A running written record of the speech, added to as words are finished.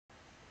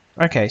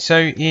Okay, so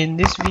in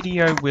this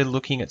video we're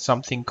looking at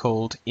something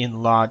called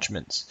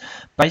enlargements.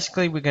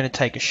 Basically we're going to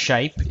take a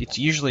shape, it's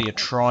usually a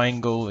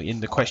triangle in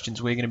the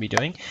questions we're going to be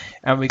doing,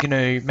 and we're going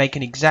to make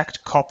an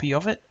exact copy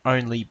of it,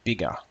 only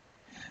bigger.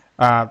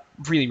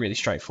 Really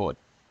straightforward.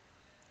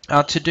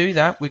 To do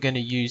that we're going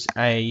to use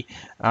a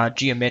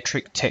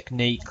geometric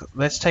technique.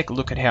 Let's take a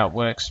look at how it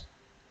works.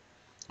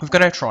 We've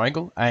got our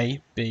triangle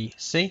A, B,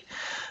 C.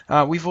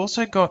 We've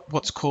also got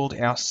what's called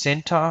our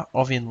center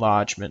of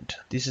enlargement.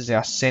 This is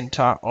our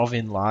center of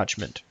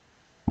enlargement.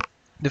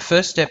 The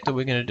first step that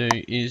we're going to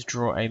do is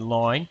draw a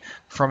line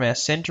from our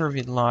center of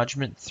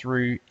enlargement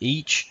through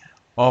each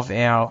of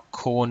our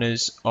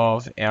corners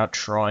of our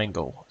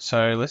triangle.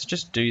 So let's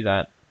just do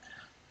that.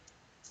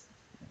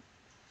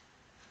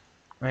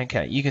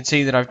 Okay, you can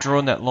see that I've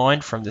drawn that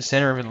line from the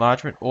center of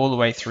enlargement all the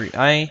way through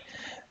A,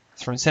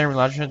 from center of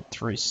enlargement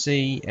through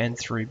C, and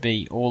through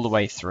B, all the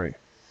way through.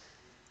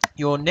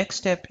 Your next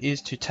step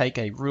is to take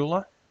a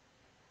ruler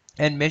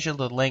and measure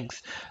the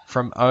length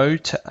from O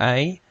to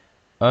A,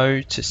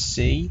 O to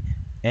C,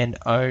 and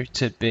O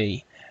to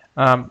B.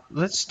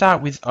 Let's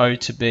start with O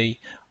to B.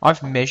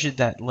 I've measured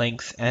that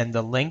length, and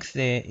the length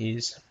there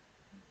is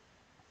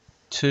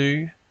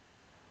 2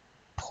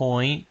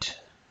 point,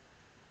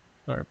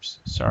 oops,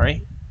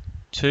 sorry,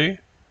 2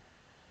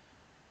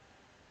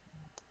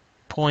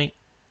 point,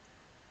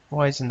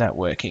 why isn't that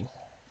working?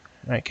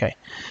 Okay,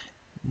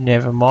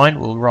 never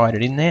mind, we'll write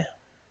it in there.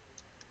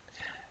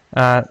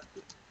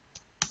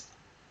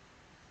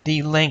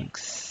 The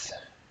length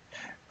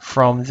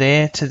from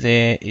there to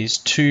there is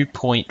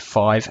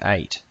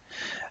 2.58.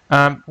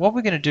 What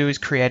we're going to do is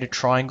create a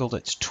triangle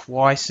that's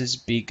twice as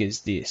big as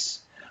this.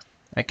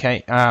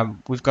 Okay,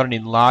 we've got an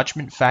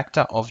enlargement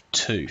factor of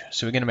 2,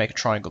 so we're going to make a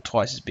triangle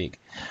twice as big.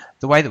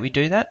 The way that we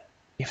do that,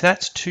 if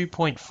that's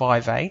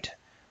 2.58,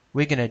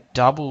 we're going to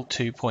double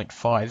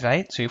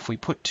 2.58. So if we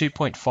put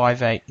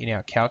 2.58 in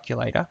our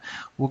calculator,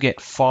 we'll get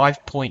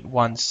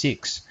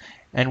 5.16,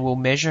 and we'll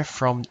measure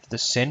from the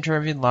center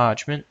of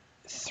enlargement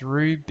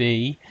through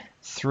B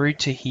through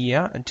to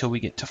here until we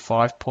get to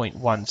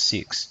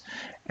 5.16,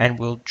 and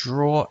we'll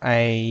draw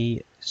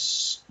a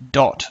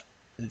dot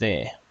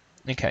there.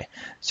 Okay,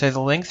 so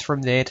the length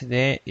from there to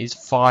there is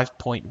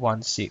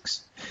 5.16.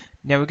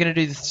 Now we're going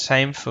to do the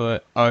same for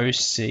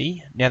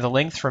OC. Now the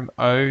length from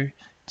O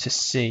to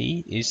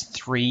C is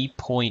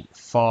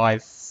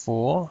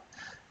 3.54.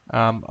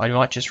 I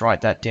might just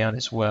write that down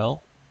as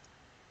well.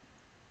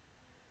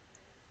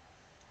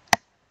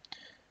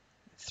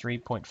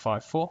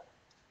 3.54.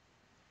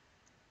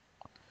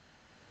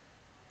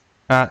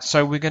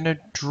 So we're going to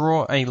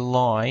draw a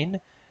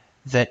line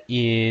that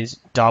is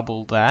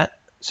double that.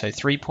 So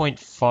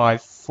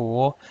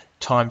 3.54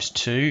 times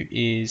 2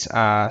 is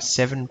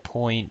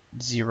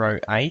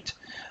 7.08,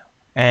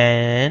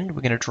 and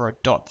we're going to draw a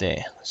dot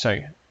there. So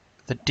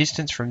the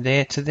distance from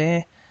there to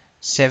there,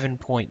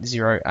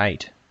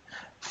 7.08.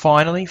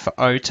 Finally, for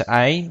O to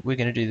A, we're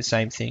going to do the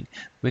same thing.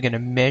 We're going to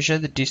measure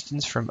the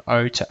distance from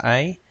O to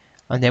A,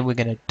 and then we're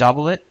going to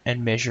double it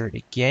and measure it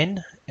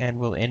again, and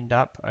we'll end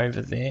up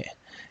over there,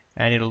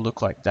 and it'll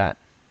look like that.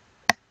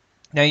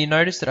 Now you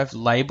notice that I've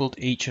labeled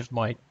each of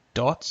my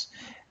dots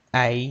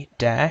A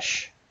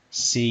dash,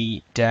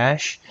 C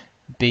dash,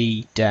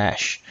 B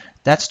dash.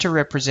 That's to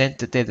represent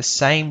that they're the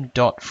same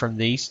dot from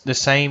the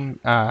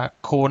same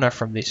corner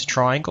from this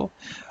triangle,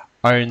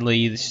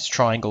 only this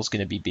triangle is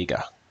going to be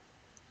bigger.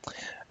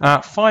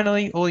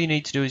 Finally, all you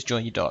need to do is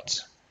join your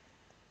dots.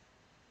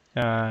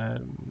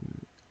 And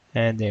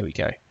there we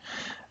go.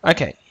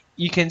 Okay,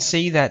 you can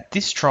see that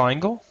this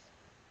triangle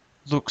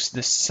looks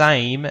the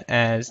same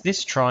as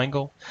this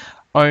triangle,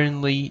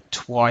 only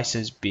twice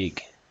as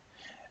big.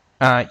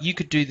 You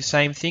could do the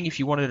same thing if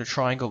you wanted a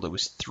triangle that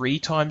was 3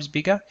 times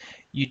bigger.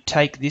 You'd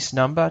take this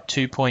number,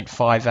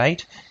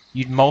 2.58,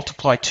 you'd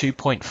multiply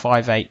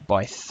 2.58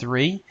 by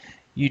 3,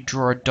 you'd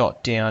draw a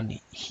dot down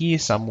here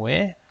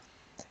somewhere,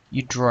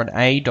 you'd draw an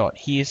A dot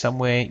here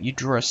somewhere, you'd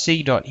draw a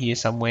C dot here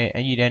somewhere,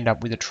 and you'd end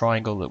up with a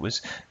triangle that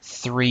was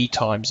 3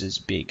 times as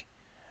big.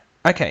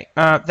 Okay,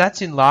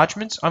 that's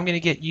enlargements. I'm going to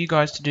get you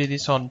guys to do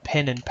this on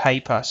pen and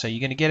paper. So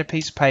you're going to get a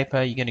piece of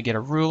paper, you're going to get a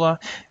ruler,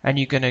 and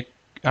you're going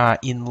to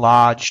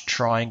enlarge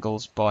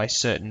triangles by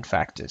certain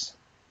factors.